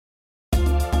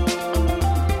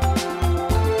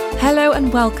Hello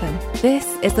and welcome. This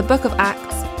is the Book of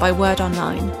Acts by Word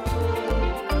Online.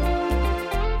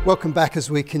 Welcome back as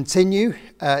we continue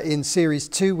in Series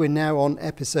 2. We're now on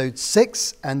Episode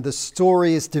 6 and the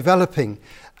story is developing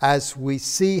as we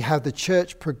see how the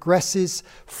church progresses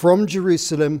from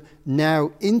Jerusalem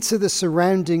now into the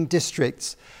surrounding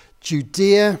districts,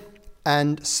 Judea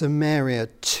and Samaria,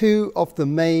 two of the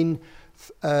main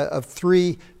of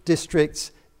three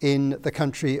districts in the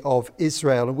country of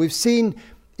Israel. And we've seen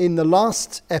in the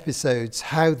last episodes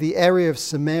how the area of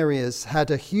Samaria has had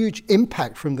a huge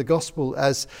impact from the gospel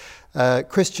as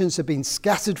Christians have been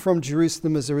scattered from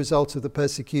Jerusalem as a result of the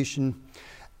persecution.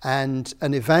 And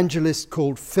an evangelist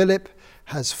called Philip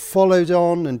has followed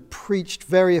on and preached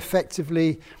very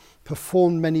effectively,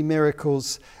 performed many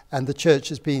miracles, and the church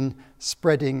has been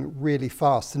spreading really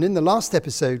fast. And in the last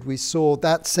episode, we saw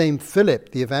that same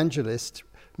Philip, the evangelist,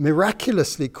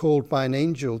 miraculously called by an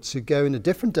angel to go in a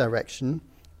different direction,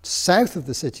 south of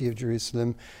the city of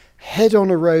Jerusalem, head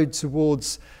on a road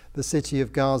towards the city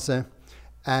of Gaza,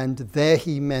 and there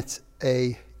he met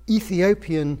an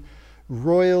Ethiopian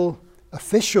royal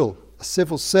official, a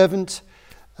civil servant,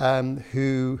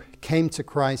 who came to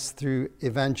Christ through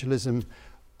evangelism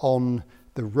on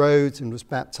the road and was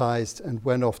baptized and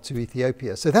went off to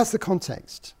Ethiopia. So that's the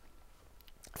context.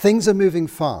 Things are moving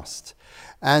fast,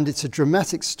 and it's a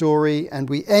dramatic story,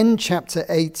 and we end chapter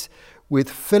 8 with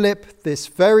Philip, this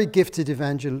very gifted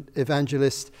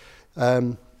evangelist,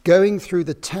 going through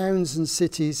the towns and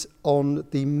cities on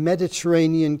the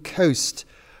Mediterranean coast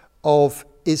of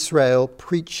Israel,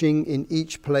 preaching in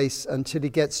each place until he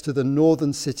gets to the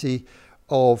northern city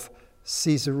of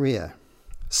Caesarea.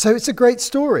 So it's a great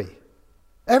story.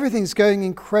 Everything's going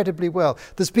incredibly well.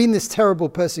 There's been this terrible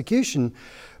persecution,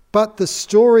 but the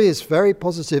story is very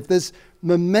positive. There's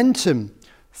momentum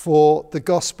for the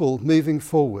gospel moving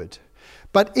forward.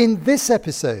 But in this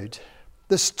episode,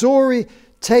 the story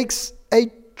takes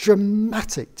a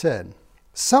dramatic turn.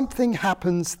 Something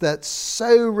happens that's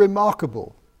so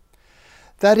remarkable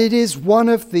that it is one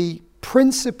of the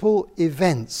principal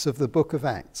events of the book of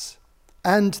Acts.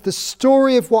 And the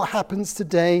story of what happens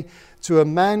today to a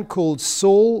man called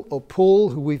Saul or Paul,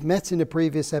 who we've met in a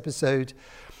previous episode,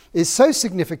 is so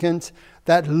significant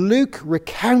that Luke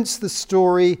recounts the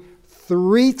story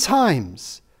 3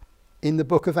 times in the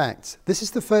book of Acts. This is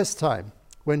the first time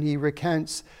when he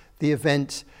recounts the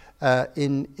event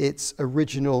in its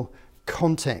original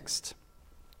context.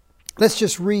 Let's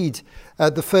just read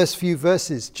the first few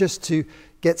verses just to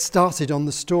get started on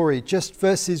the story, just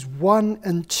verses 1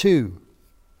 and 2.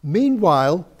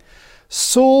 Meanwhile,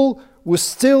 Saul was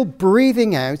still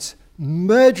breathing out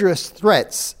murderous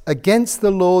threats against the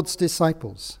Lord's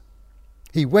disciples.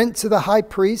 He went to the high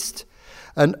priest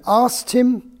and asked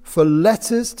him for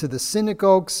letters to the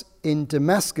synagogues in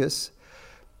Damascus,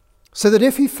 so that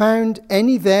if he found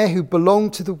any there who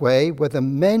belonged to the way, whether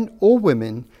men or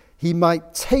women, he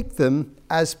might take them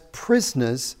as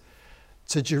prisoners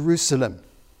to Jerusalem.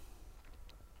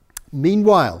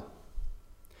 Meanwhile,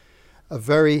 a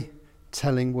very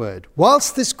telling word.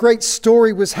 Whilst this great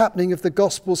story was happening of the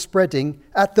gospel spreading,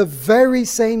 at the very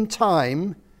same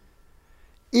time,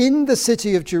 in the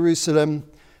city of Jerusalem,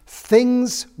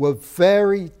 things were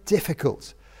very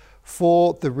difficult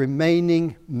for the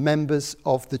remaining members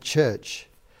of the church.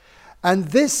 And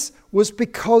this was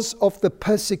because of the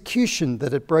persecution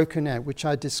that had broken out, which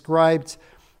I described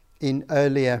in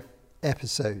earlier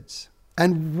episodes.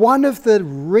 And one of the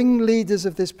ringleaders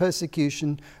of this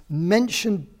persecution,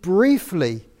 mentioned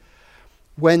briefly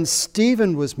when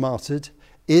Stephen was martyred,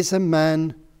 is a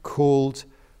man called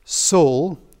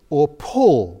Saul or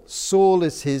Paul. Saul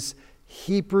is his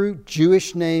Hebrew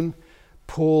Jewish name.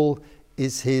 Paul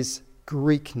is his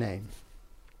Greek name.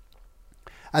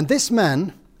 And this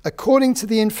man, according to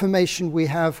the information we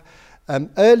have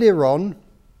earlier on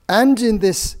and in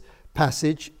this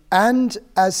passage, and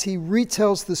as he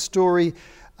retells the story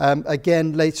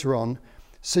again later on,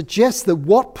 suggests that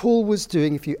what Paul was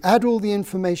doing, if you add all the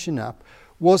information up,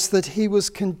 was that he was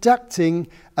conducting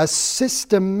a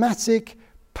systematic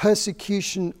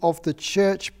persecution of the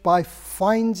church by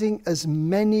finding as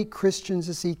many Christians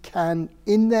as he can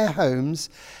in their homes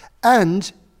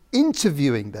and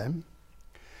interviewing them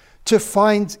to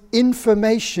find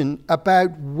information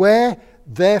about where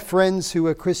their friends who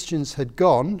were Christians had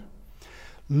gone,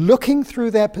 looking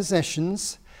through their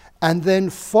possessions, and then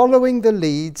following the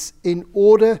leads in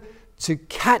order to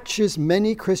catch as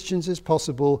many Christians as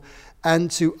possible and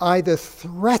to either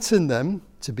threaten them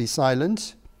to be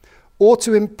silent or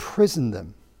to imprison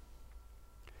them.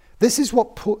 This is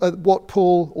what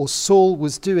Paul or Saul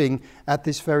was doing at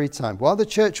this very time. While the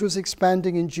church was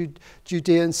expanding in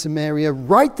Judea and Samaria,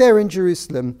 right there in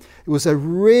Jerusalem, it was a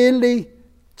really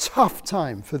tough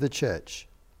time for the church.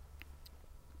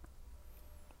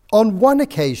 On one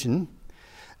occasion,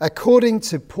 according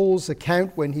to Paul's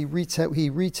account when he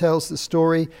retells the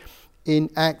story in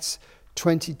Acts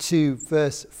 22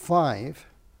 verse 5,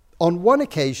 on one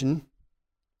occasion,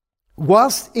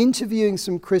 whilst interviewing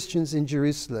some Christians in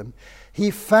Jerusalem, he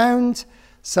found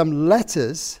some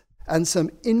letters and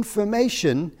some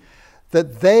information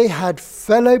that they had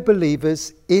fellow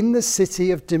believers in the city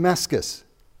of Damascus,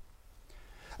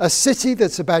 a city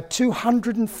that's about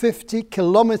 250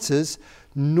 kilometers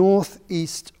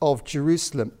northeast of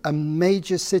Jerusalem, a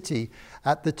major city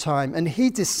at the time. And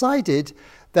he decided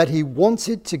that he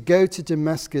wanted to go to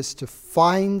Damascus to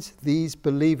find these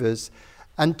believers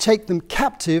and take them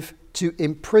captive to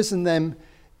imprison them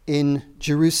in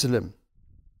Jerusalem.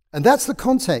 And that's the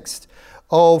context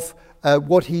of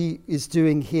what he is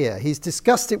doing here. He's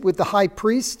discussed it with the high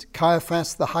priest,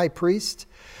 Caiaphas the high priest,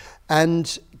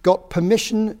 and got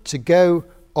permission to go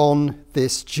on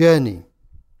this journey.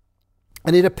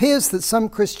 And it appears that some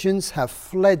Christians have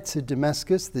fled to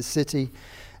Damascus, this city,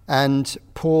 and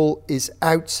Paul is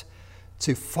out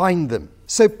to find them.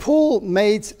 So Paul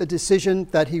made a decision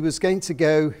that he was going to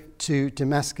go to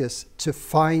Damascus to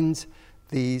find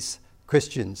these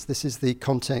Christians. This is the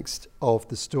context of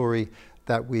the story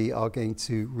that we are going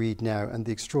to read now and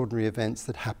the extraordinary events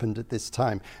that happened at this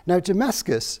time. Now,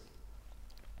 Damascus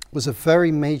was a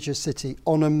very major city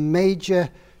on a major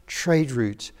trade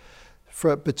route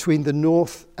between the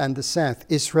north and the south.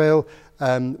 Israel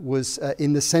was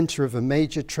in the center of a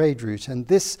major trade route, and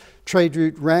this trade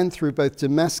route ran through both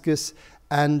Damascus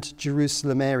and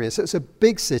Jerusalem area. So it's a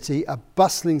big city, a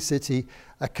bustling city,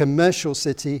 a commercial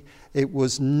city. It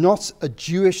was not a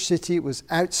Jewish city. It was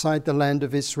outside the land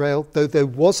of Israel, though there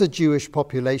was a Jewish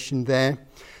population there.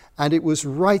 And it was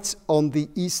right on the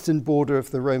eastern border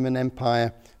of the Roman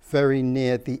Empire, very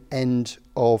near the end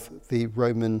of the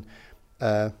Roman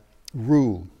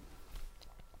rule.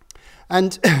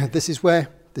 And this is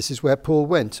where Paul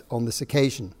went on this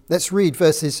occasion. Let's read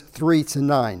verses 3 to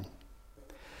 9.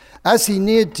 As he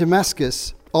neared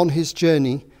Damascus on his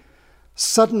journey,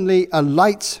 suddenly a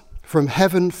light from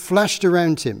heaven flashed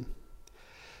around him.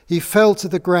 He fell to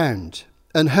the ground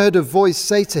and heard a voice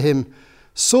say to him,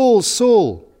 "Saul,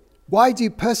 Saul, why do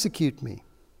you persecute me?"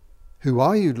 "Who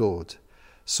are you, Lord?"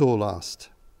 Saul asked.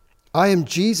 "I am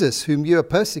Jesus, whom you are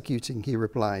persecuting," he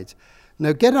replied.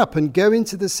 "Now get up and go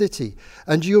into the city,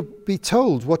 and you'll be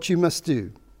told what you must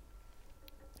do."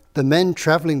 The men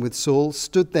traveling with Saul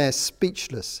stood there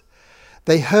speechless.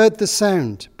 They heard the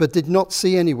sound, but did not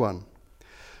see anyone.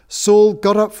 Saul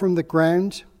got up from the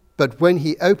ground, but when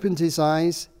he opened his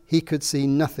eyes, he could see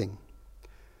nothing.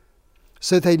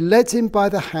 So they led him by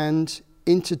the hand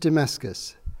into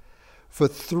Damascus. For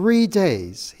 3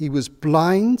 days he was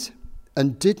blind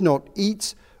and did not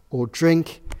eat or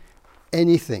drink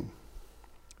anything.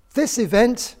 This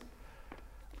event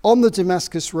on the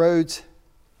Damascus Road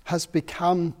has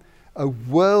become a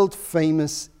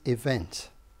world-famous event.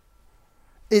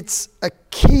 It's a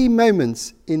key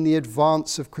moment in the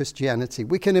advance of Christianity.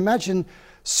 We can imagine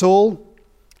Saul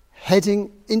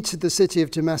heading into the city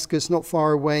of Damascus, not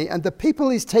far away, and the people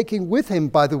he's taking with him,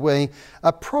 by the way,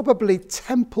 are probably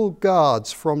temple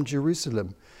guards from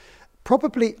Jerusalem,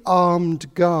 probably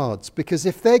armed guards, because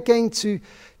if they're going to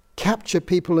capture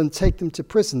people and take them to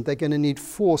prison, they're going to need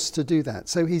force to do that.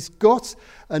 So he's got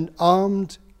an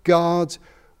armed guard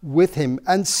with him,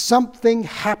 and something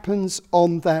happens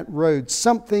on that road.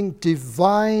 Something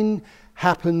divine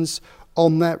happens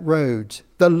on that road.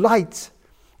 The light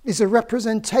is a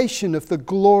representation of the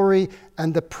glory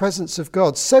and the presence of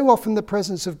God. So often the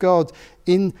presence of God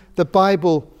in the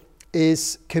Bible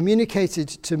is communicated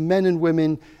to men and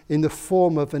women in the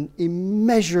form of an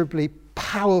immeasurably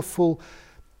powerful,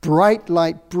 bright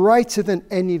light, brighter than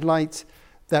any light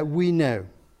that we know.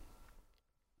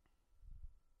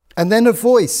 And then a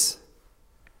voice,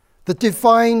 the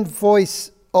divine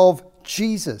voice of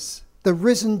Jesus, the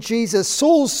risen Jesus.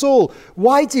 "Saul, Saul,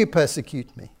 why do you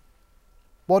persecute me?"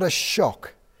 What a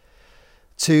shock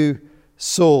to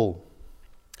Saul,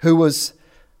 who was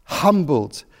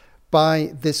humbled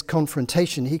by this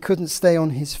confrontation. He couldn't stay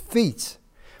on his feet.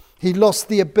 He lost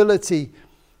the ability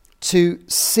to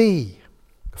see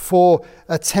for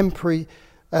a temporary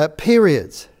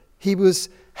period. He was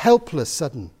helpless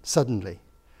suddenly.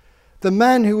 The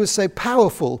man who was so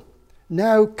powerful,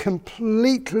 now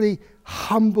completely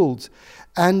humbled.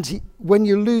 And when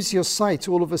you lose your sight,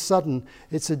 all of a sudden,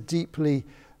 it's a deeply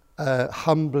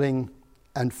humbling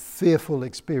and fearful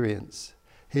experience.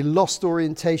 He lost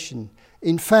orientation.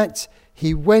 In fact,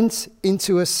 he went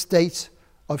into a state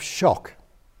of shock.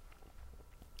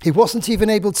 He wasn't even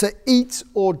able to eat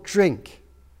or drink.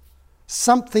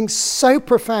 Something so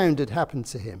profound had happened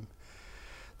to him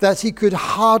that he could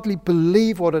hardly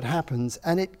believe what had happened,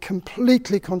 and it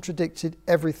completely contradicted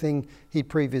everything he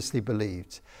previously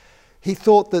believed. He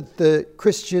thought that the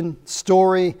Christian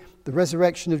story, the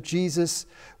resurrection of Jesus,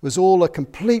 was all a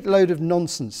complete load of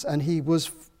nonsense, and he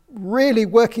was really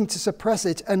working to suppress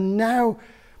it. And now,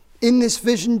 in this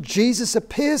vision, Jesus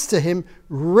appears to him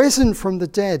risen from the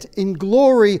dead in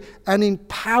glory and in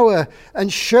power,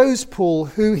 and shows Paul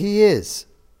who he is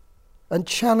and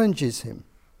challenges him.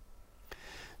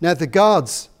 Now, the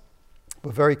guards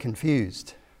were very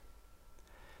confused.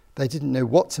 They didn't know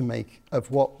what to make of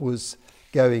what was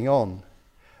going on.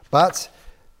 But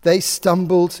they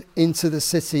stumbled into the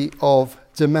city of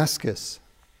Damascus,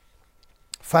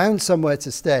 found somewhere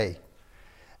to stay,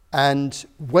 and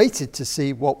waited to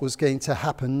see what was going to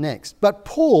happen next. But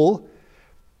Paul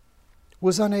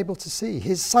was unable to see.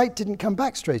 His sight didn't come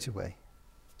back straight away.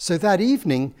 So that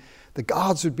evening, the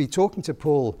guards would be talking to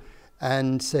Paul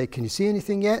and say, "Can you see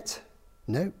anything yet?"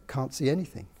 "No, can't see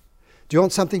anything." "Do you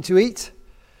want something to eat?"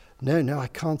 No, I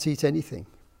can't eat anything."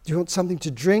 "Do you want something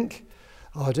to drink?"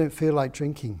 "Oh, I don't feel like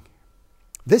drinking."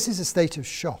 This is a state of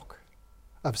shock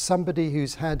of somebody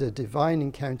who's had a divine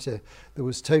encounter that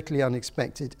was totally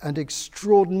unexpected and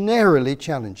extraordinarily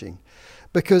challenging,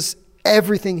 because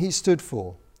everything he stood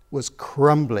for was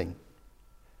crumbling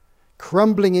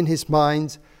in his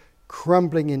mind,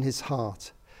 crumbling in his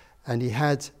heart, and he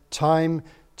had time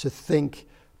to think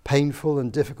painful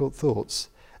and difficult thoughts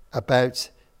about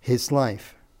his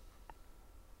life.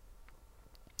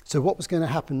 So what was going to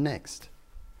happen next?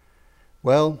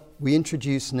 Well, we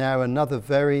introduce now another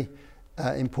very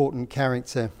important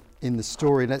character in the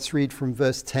story. Let's read from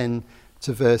verse 10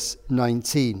 to verse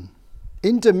 19.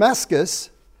 In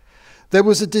Damascus, there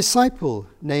was a disciple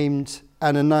named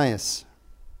Ananias.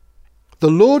 The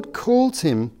Lord called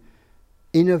him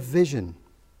in a vision.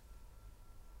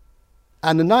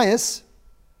 "Ananias?"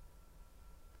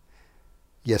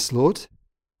 "Yes, Lord,"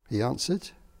 he answered.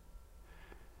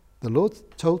 The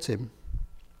Lord told him,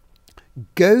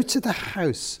 "Go to the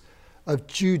house of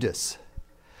Judas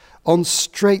on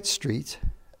Straight Street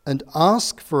and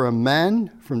ask for a man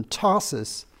from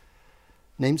Tarsus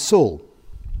named Saul,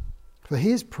 for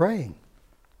he is praying.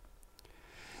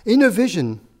 In a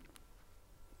vision,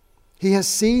 he has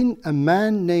seen a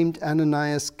man named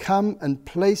Ananias come and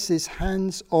place his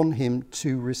hands on him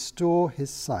to restore his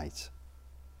sight."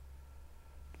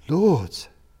 "Lord,"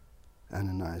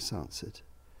 Ananias answered,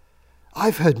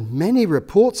 "I've heard many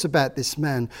reports about this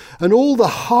man and all the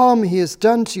harm he has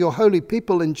done to your holy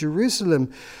people in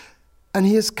Jerusalem. And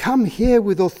he has come here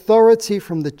with authority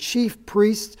from the chief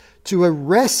priest to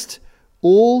arrest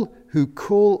all who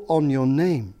call on your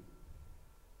name."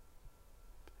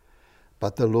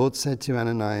 But the Lord said to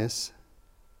Ananias,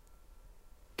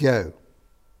 "Go.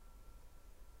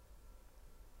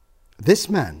 This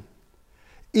man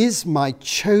is my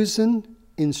chosen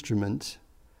instrument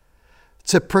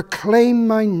to proclaim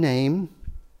my name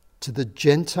to the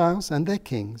Gentiles and their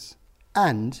kings,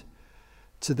 and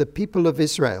to the people of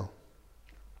Israel.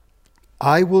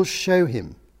 I will show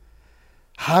him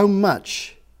how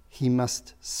much he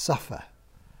must suffer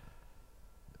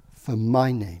for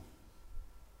my name."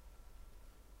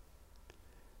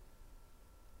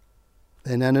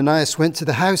 Then Ananias went to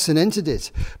the house and entered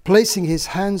it. Placing his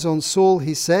hands on Saul,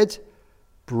 he said,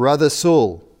 "Brother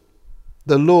Saul,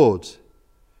 the Lord,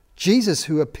 Jesus,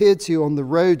 who appeared to you on the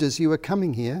road as you were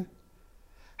coming here,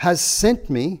 has sent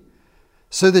me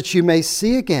so that you may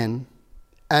see again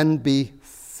and be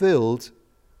filled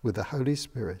with the Holy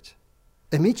Spirit."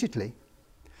 Immediately,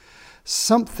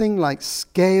 something like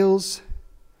scales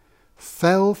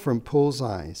fell from Paul's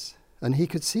eyes, and he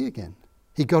could see again.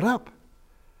 He got up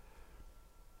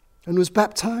and was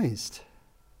baptized.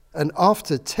 And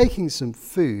after taking some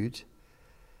food,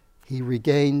 he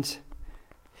regained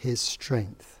his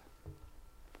strength.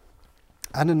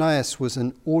 Ananias was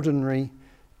an ordinary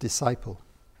disciple.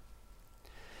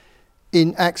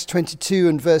 In Acts 22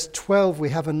 and verse 12, we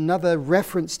have another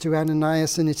reference to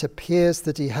Ananias, and it appears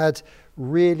that he had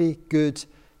really good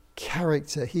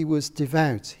character. He was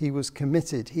devout. He was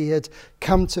committed. He had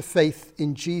come to faith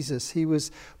in Jesus. He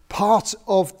was part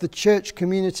of the church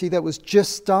community that was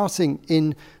just starting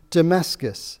in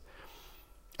Damascus.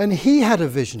 And he had a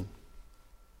vision.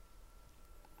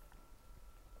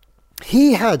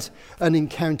 He had an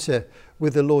encounter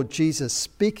with the Lord Jesus,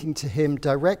 speaking to him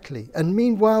directly. And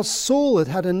meanwhile, Saul had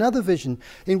had another vision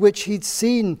in which he'd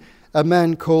seen a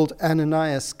man called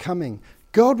Ananias coming.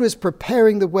 God was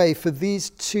preparing the way for these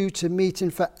two to meet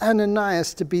and for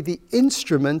Ananias to be the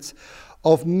instrument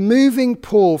of moving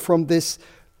Paul from this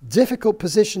difficult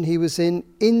position he was in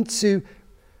into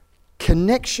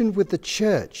connection with the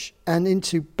church and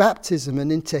into baptism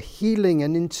and into healing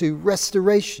and into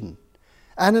restoration.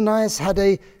 Ananias had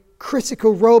a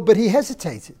critical role, but he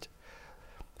hesitated.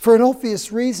 For an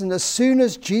obvious reason, as soon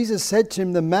as Jesus said to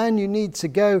him, the man you need to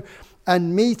go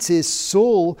and meet is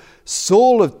Saul,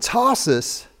 Saul of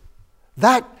Tarsus,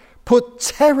 that put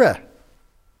terror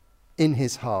in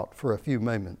his heart for a few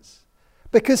moments.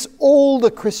 Because all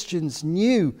the Christians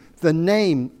knew the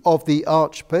name of the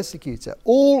arch persecutor.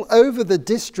 All over the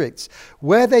districts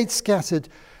where they'd scattered,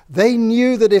 they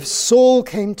knew that if Saul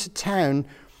came to town,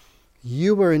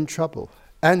 you were in trouble.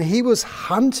 And he was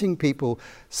hunting people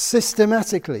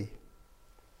systematically.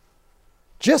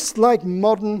 Just like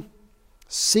modern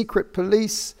secret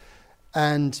police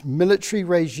and military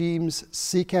regimes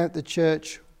seek out the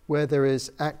church where there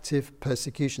is active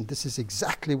persecution. This is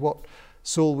exactly what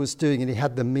Saul was doing, and he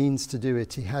had the means to do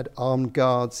it. He had armed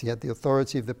guards, he had the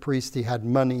authority of the priest, he had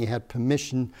money, he had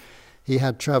permission, he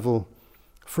had travel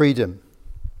freedom.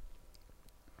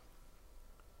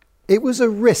 It was a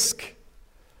risk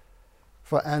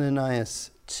for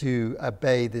Ananias to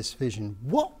obey this vision.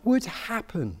 What would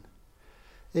happen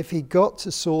if he got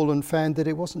to Saul and found that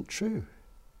it wasn't true?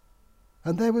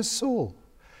 And there was Saul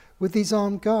with these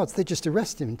armed guards. They just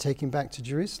arrest him and take him back to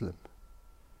Jerusalem.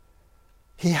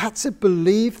 He had to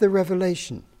believe the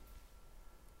revelation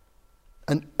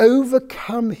and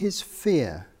overcome his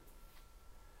fear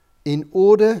in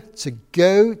order to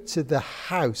go to the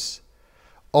house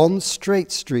on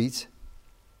Straight Street,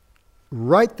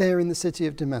 right there in the city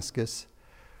of Damascus,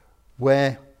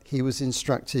 where he was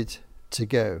instructed to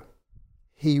go.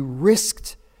 He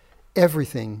risked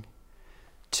everything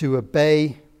to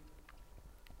obey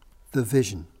the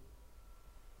vision.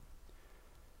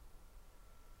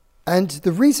 And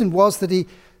the reason was that he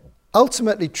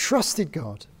ultimately trusted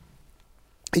God.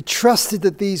 He trusted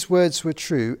that these words were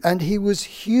true, and he was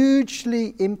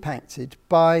hugely impacted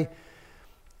by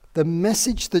the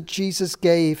message that Jesus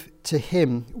gave to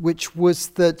him, which was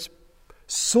that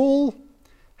Saul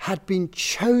had been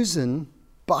chosen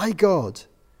by God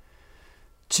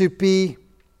to be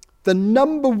the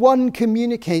number one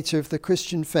communicator of the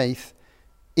Christian faith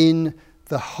in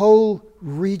the whole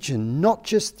region, not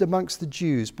just amongst the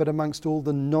Jews, but amongst all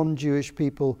the non-Jewish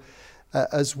people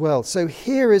as well. So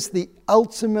here is the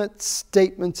ultimate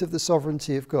statement of the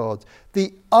sovereignty of God.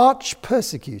 The arch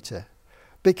persecutor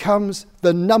becomes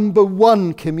the number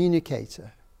one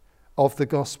communicator of the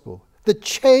gospel. The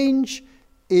change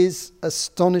is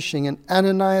astonishing, and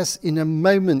Ananias in a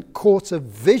moment caught a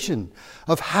vision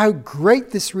of how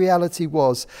great this reality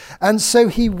was. And so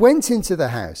he went into the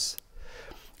house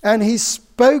and he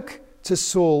spoke to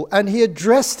Saul and he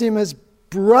addressed him as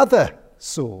brother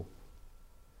Saul.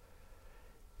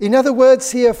 In other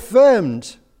words, he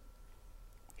affirmed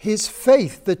his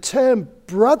faith. The term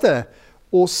brother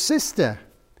or sister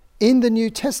in the New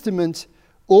Testament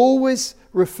always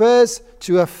refers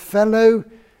to a fellow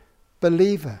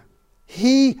believer.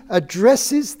 He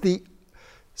addresses the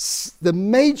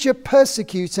major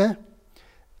persecutor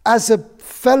as a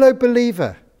fellow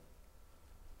believer,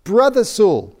 brother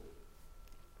Saul.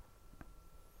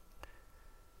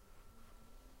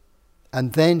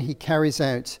 And then he carries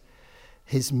out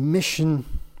his mission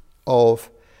of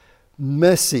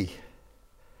mercy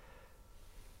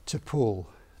to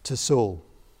Saul.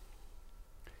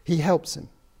 He helps him.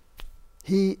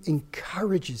 He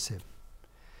encourages him.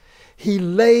 He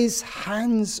lays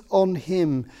hands on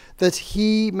him that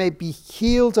he may be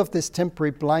healed of this temporary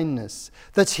blindness,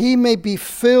 that he may be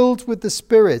filled with the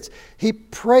Spirit. He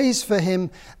prays for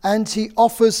him and he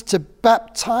offers to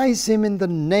baptize him in the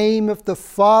name of the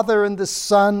Father and the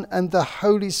Son and the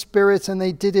Holy Spirit. And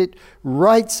they did it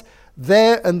right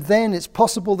there and then. It's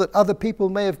possible that other people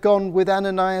may have gone with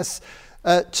Ananias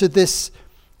to this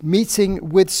meeting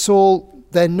with Saul.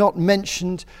 They're not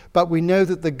mentioned, but we know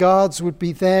that the guards would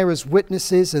be there as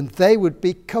witnesses and they would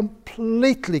be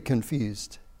completely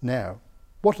confused now.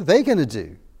 What are they going to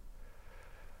do?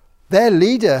 Their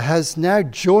leader has now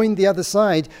joined the other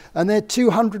side and they're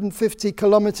 250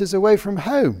 kilometers away from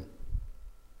home.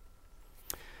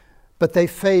 But they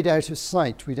fade out of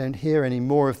sight. We don't hear any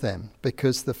more of them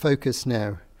because the focus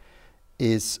now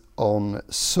is on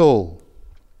Saul,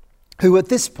 who at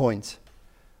this point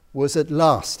was at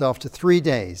last, after 3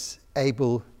 days,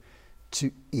 able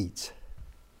to eat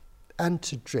and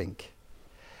to drink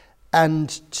and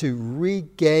to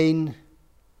regain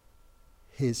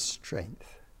his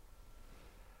strength.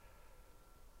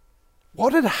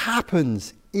 What had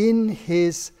happened in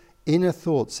his inner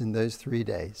thoughts in those 3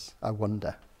 days, I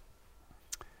wonder?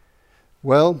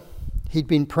 Well, he'd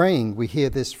been praying. We hear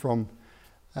this from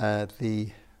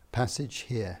the passage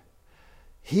here.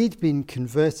 He'd been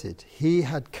converted. He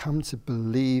had come to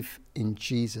believe in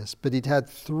Jesus, but he'd had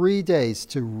 3 days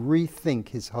to rethink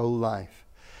his whole life.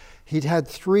 He'd had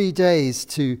 3 days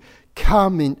to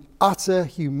come in utter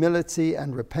humility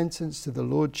and repentance to the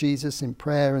Lord Jesus in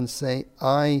prayer and say,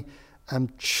 I am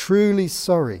truly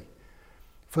sorry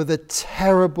for the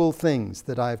terrible things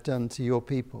that I've done to your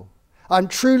people. I'm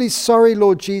truly sorry,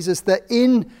 Lord Jesus, that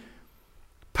in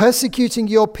persecuting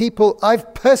your people,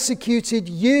 I've persecuted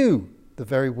you. The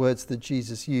very words that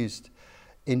Jesus used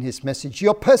in his message.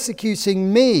 You're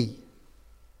persecuting me.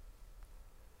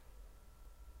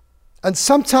 And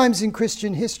sometimes in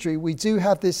Christian history, we do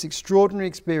have this extraordinary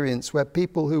experience where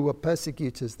people who were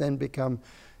persecutors then become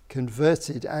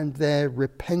converted, and their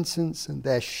repentance and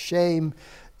their shame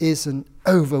is an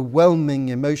overwhelming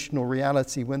emotional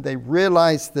reality when they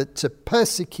realize that to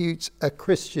persecute a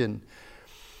Christian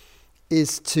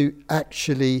is to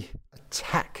actually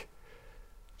attack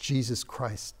Jesus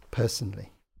Christ personally.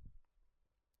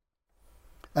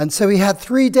 And so he had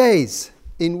 3 days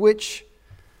in which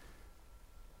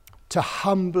to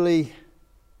humbly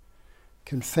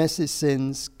confess his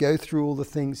sins, go through all the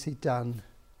things he'd done,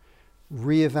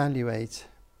 reevaluate,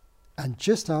 and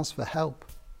just ask for help.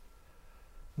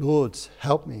 Lord,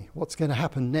 help me. What's going to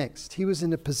happen next? He was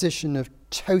in a position of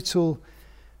total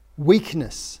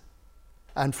weakness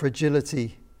and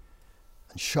fragility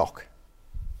and shock.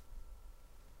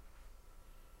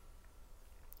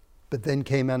 But then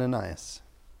came Ananias.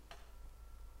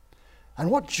 And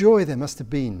what joy there must have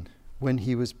been when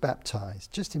he was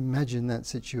baptized. Just imagine that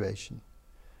situation.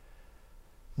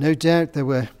 No doubt there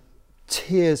were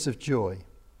tears of joy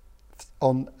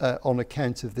on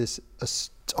account of this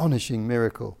astonishing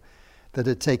miracle that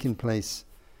had taken place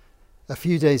a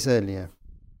few days earlier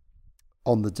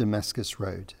on the Damascus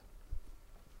road.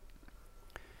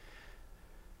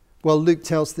 Well, Luke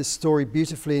tells this story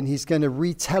beautifully, and he's going to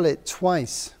retell it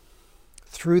twice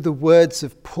through the words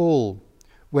of Paul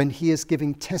when he is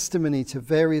giving testimony to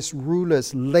various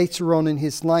rulers later on in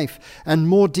his life. And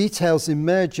more details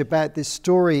emerge about this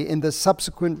story in the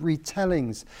subsequent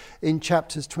retellings in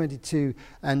chapters 22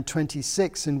 and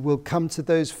 26. And we'll come to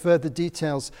those further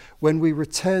details when we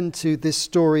return to this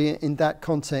story in that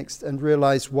context and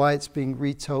realize why it's being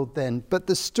retold then. But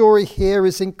the story here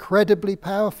is incredibly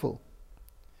powerful,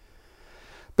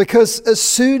 because as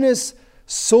soon as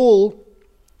Saul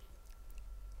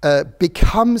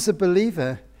becomes a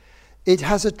believer, it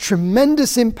has a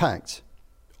tremendous impact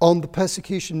on the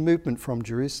persecution movement from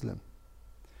Jerusalem.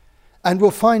 And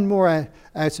we'll find more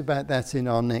out about that in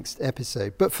our next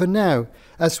episode. But for now,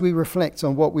 as we reflect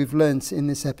on what we've learned in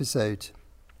this episode,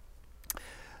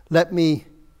 let me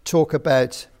talk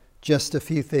about just a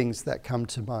few things that come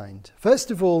to mind. First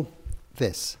of all,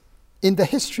 this. In the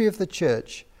history of the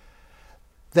church,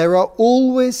 there are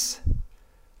always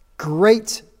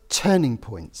great turning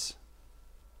points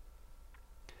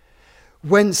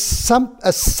when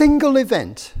a single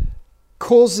event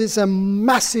causes a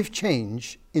massive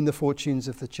change in the fortunes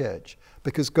of the church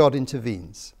because God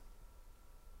intervenes.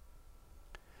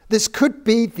 This could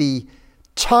be the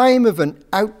time of an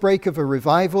outbreak of a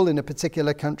revival in a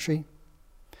particular country,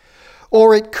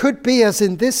 or it could be, as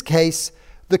in this case,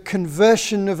 the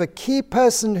conversion of a key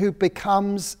person who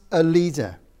becomes a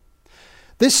leader.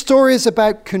 This story is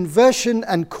about conversion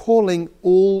and calling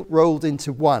all rolled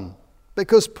into one,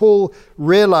 because Paul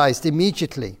realized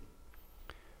immediately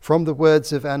from the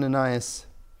words of Ananias,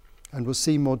 and we'll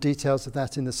see more details of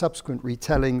that in the subsequent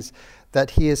retellings,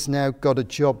 that he has now got a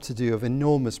job to do of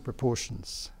enormous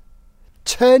proportions.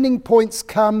 Turning points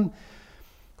come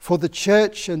for the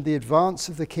church and the advance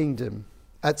of the kingdom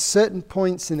at certain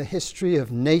points in the history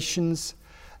of nations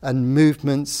and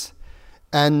movements,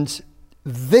 and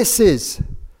this is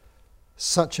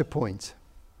such a point.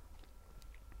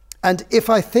 And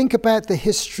if I think about the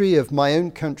history of my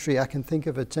own country, I can think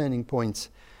of a turning point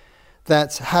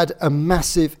that had a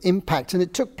massive impact. And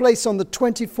it took place on the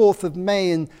 24th of May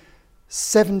in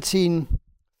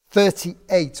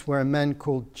 1738, where a man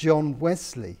called John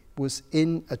Wesley was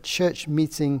in a church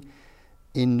meeting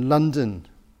in London.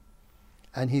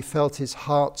 And he felt his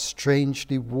heart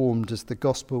strangely warmed as the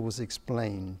gospel was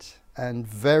explained. And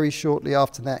very shortly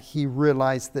after that, he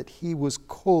realized that he was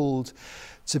called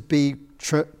to be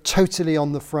totally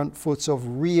on the front foot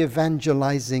of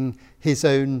re-evangelizing his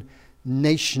own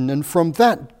nation. And from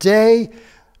that day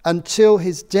until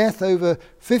his death over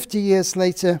 50 years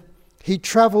later, he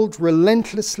traveled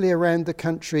relentlessly around the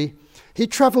country, He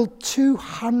travelled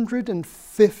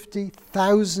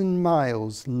 250,000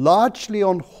 miles, largely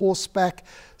on horseback,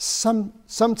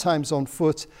 sometimes on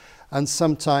foot, and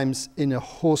sometimes in a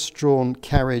horse-drawn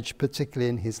carriage, particularly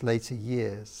in his later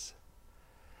years.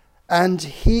 And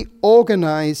he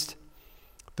organised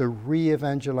the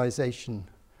re-evangelisation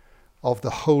of the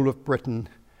whole of Britain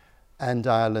and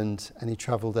Ireland, and he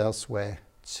travelled elsewhere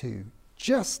too,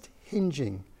 just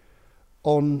hinging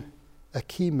on a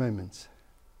key moment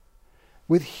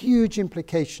with huge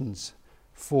implications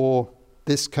for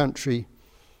this country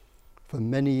for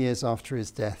many years after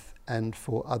his death and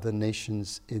for other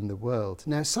nations in the world.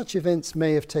 Now, such events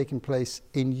may have taken place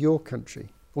in your country,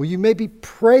 or you may be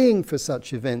praying for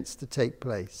such events to take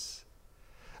place.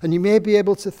 And you may be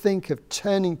able to think of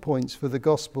turning points for the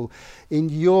gospel in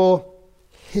your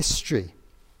history.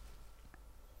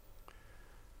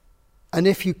 And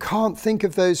if you can't think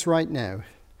of those right now,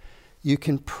 you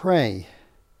can pray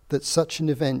that such an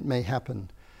event may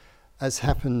happen as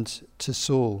happened to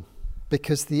Saul,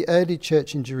 because the early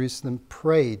church in Jerusalem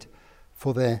prayed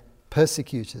for their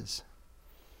persecutors,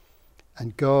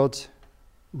 and God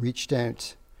reached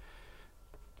out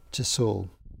to Saul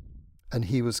and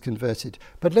he was converted.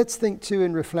 But let's think too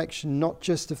in reflection not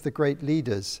just of the great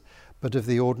leaders but of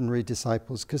the ordinary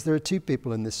disciples, because there are two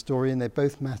people in this story and they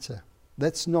both matter.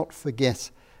 Let's not forget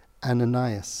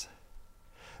Ananias,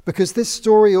 because this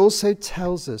story also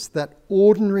tells us that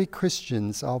ordinary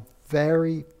Christians are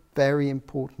very, very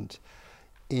important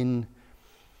in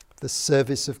the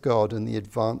service of God and the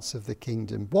advance of the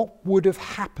kingdom. What would have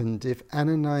happened if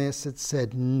Ananias had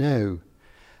said, "No,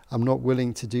 I'm not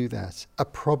willing to do that"? A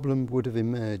problem would have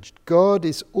emerged. God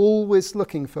is always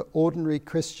looking for ordinary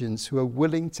Christians who are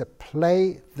willing to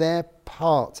play their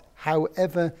part,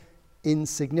 however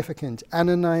insignificant.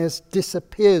 Ananias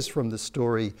disappears from the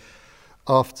story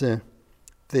after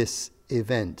this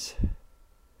event.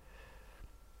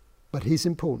 But he's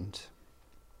important.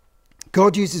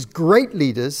 God uses great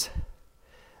leaders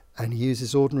and he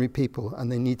uses ordinary people,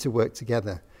 and they need to work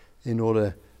together in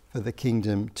order for the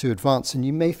kingdom to advance. And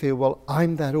you may feel, well,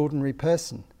 I'm that ordinary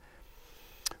person.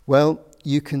 Well,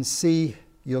 you can see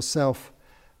yourself,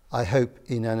 I hope,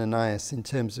 in Ananias in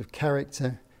terms of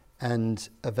character and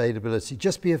availability.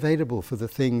 Just be available for the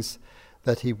things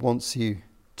that he wants you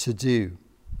to do.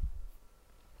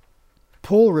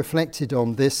 Paul reflected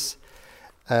on this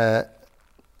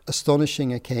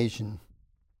astonishing occasion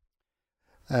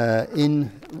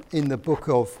in the book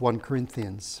of 1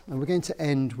 Corinthians. And we're going to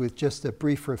end with just a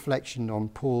brief reflection on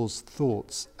Paul's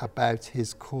thoughts about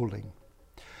his calling.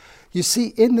 You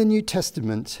see, in the New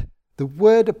Testament, the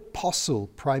word apostle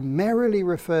primarily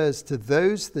refers to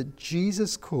those that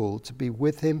Jesus called to be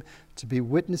with him, to be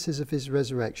witnesses of his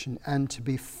resurrection, and to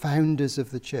be founders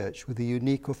of the church with a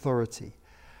unique authority.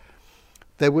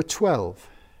 There were 12,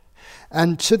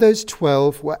 and to those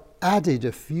 12 were added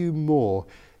a few more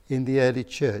in the early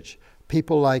church.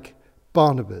 People like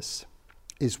Barnabas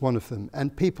is one of them,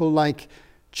 and people like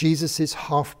Jesus'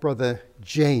 half-brother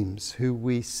James, who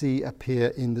we see appear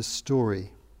in the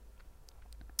story.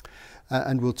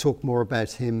 And we'll talk more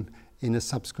about him in a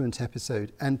subsequent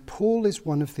episode. And Paul is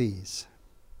one of these.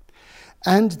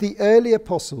 And the early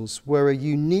apostles were a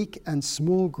unique and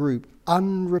small group,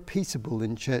 unrepeatable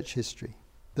in church history,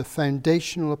 the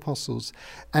foundational apostles,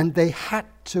 and they had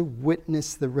to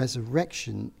witness the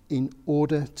resurrection in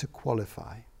order to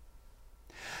qualify.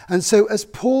 And so as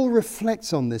Paul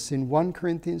reflects on this in 1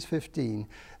 Corinthians 15,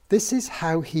 this is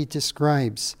how he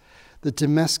describes the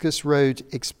Damascus Road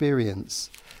experience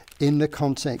in the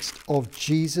context of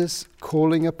Jesus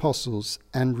calling apostles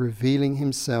and revealing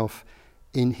himself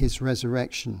in his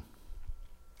resurrection.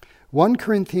 1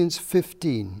 Corinthians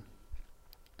 15,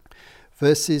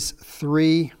 verses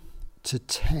 3 to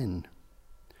 10.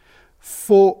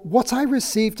 For what I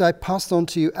received I passed on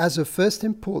to you as of first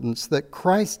importance, that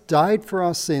Christ died for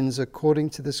our sins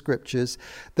according to the Scriptures,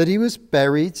 that he was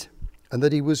buried, and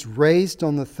that he was raised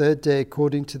on the third day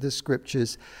according to the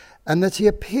Scriptures, and that he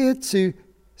appeared to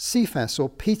Cephas, or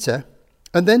Peter,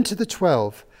 and then to the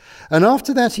 12. And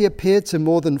after that he appeared to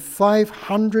more than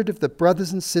 500 of the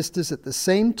brothers and sisters at the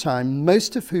same time,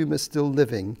 most of whom are still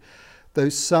living, though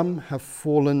some have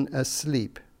fallen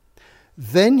asleep.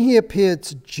 Then he appeared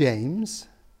to James,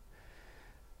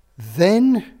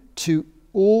 then to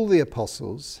all the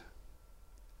apostles,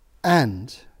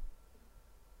 and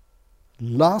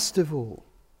last of all,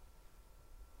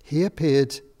 he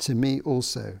appeared to me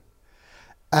also,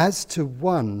 as to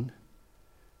one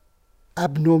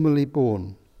abnormally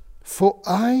born. For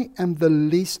I am the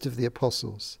least of the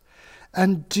apostles,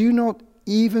 and do not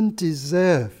even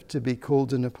deserve to be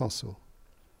called an apostle,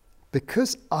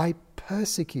 because I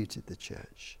persecuted the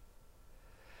church.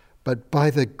 But by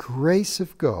the grace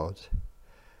of God,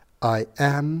 I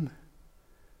am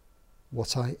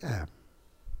what I am.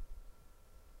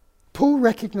 Paul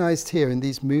recognized here in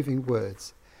these moving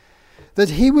words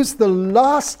that he was the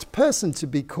last person to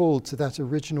be called to that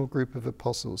original group of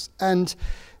apostles. And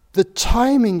the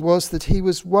timing was that he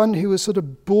was one who was sort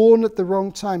of born at the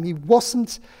wrong time. He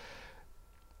wasn't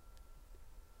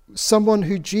someone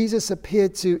who Jesus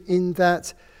appeared to in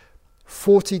that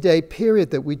 40-day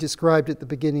period that we described at the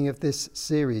beginning of this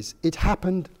series. It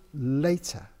happened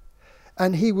later.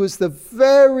 And he was the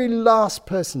very last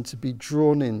person to be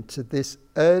drawn into this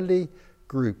early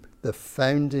group, the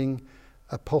founding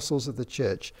apostles of the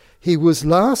church. He was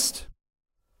last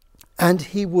and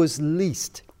he was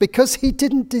least because he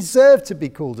didn't deserve to be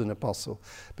called an apostle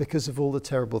because of all the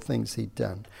terrible things he'd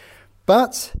done.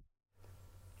 But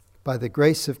by the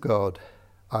grace of God,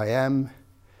 I am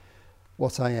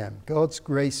what I am. God's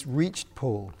grace reached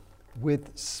Paul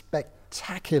with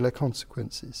spectacular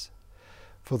consequences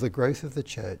for the growth of the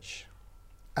church,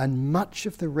 and much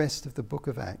of the rest of the book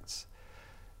of Acts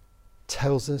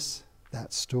tells us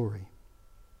that story.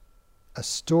 A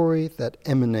story that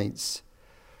emanates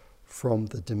from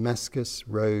the Damascus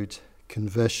Road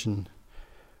conversion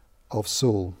of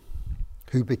Saul,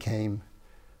 who became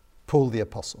Paul the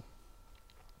Apostle.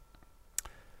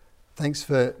 Thanks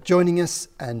for joining us,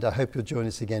 and I hope you'll join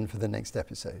us again for the next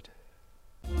episode.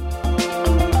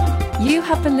 You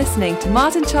have been listening to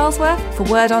Martin Charlesworth for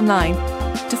Word Online.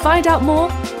 To find out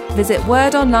more, visit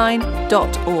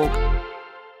wordonline.org.